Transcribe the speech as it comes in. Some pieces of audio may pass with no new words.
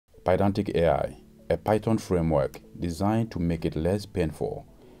PydanticAI, a Python framework designed to make it less painful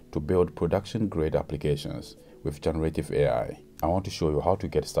to build production-grade applications with generative AI. I want to show you how to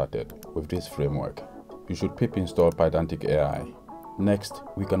get started with this framework. You should pip install PydanticAI. Next,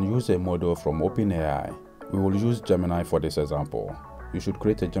 we can use a model from OpenAI. We will use Gemini for this example. You should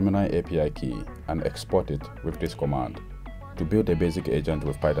create a Gemini API key and export it with this command. To build a basic agent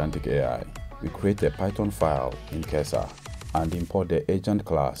with PydanticAI, we create a Python file in Cursor and import the agent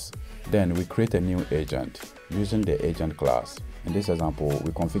class. Then we create a new agent using the agent class. In this example,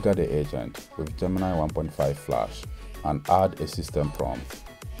 we configure the agent with Gemini 1.5 Flash and add a system prompt.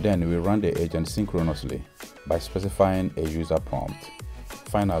 Then we run the agent synchronously by specifying a user prompt.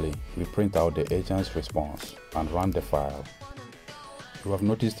 Finally, we print out the agent's response and run the file. You have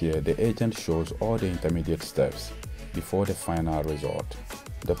noticed here the agent shows all the intermediate steps before the final result.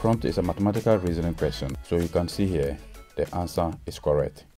 The prompt is a mathematical reasoning question, so you can see here the answer is correct.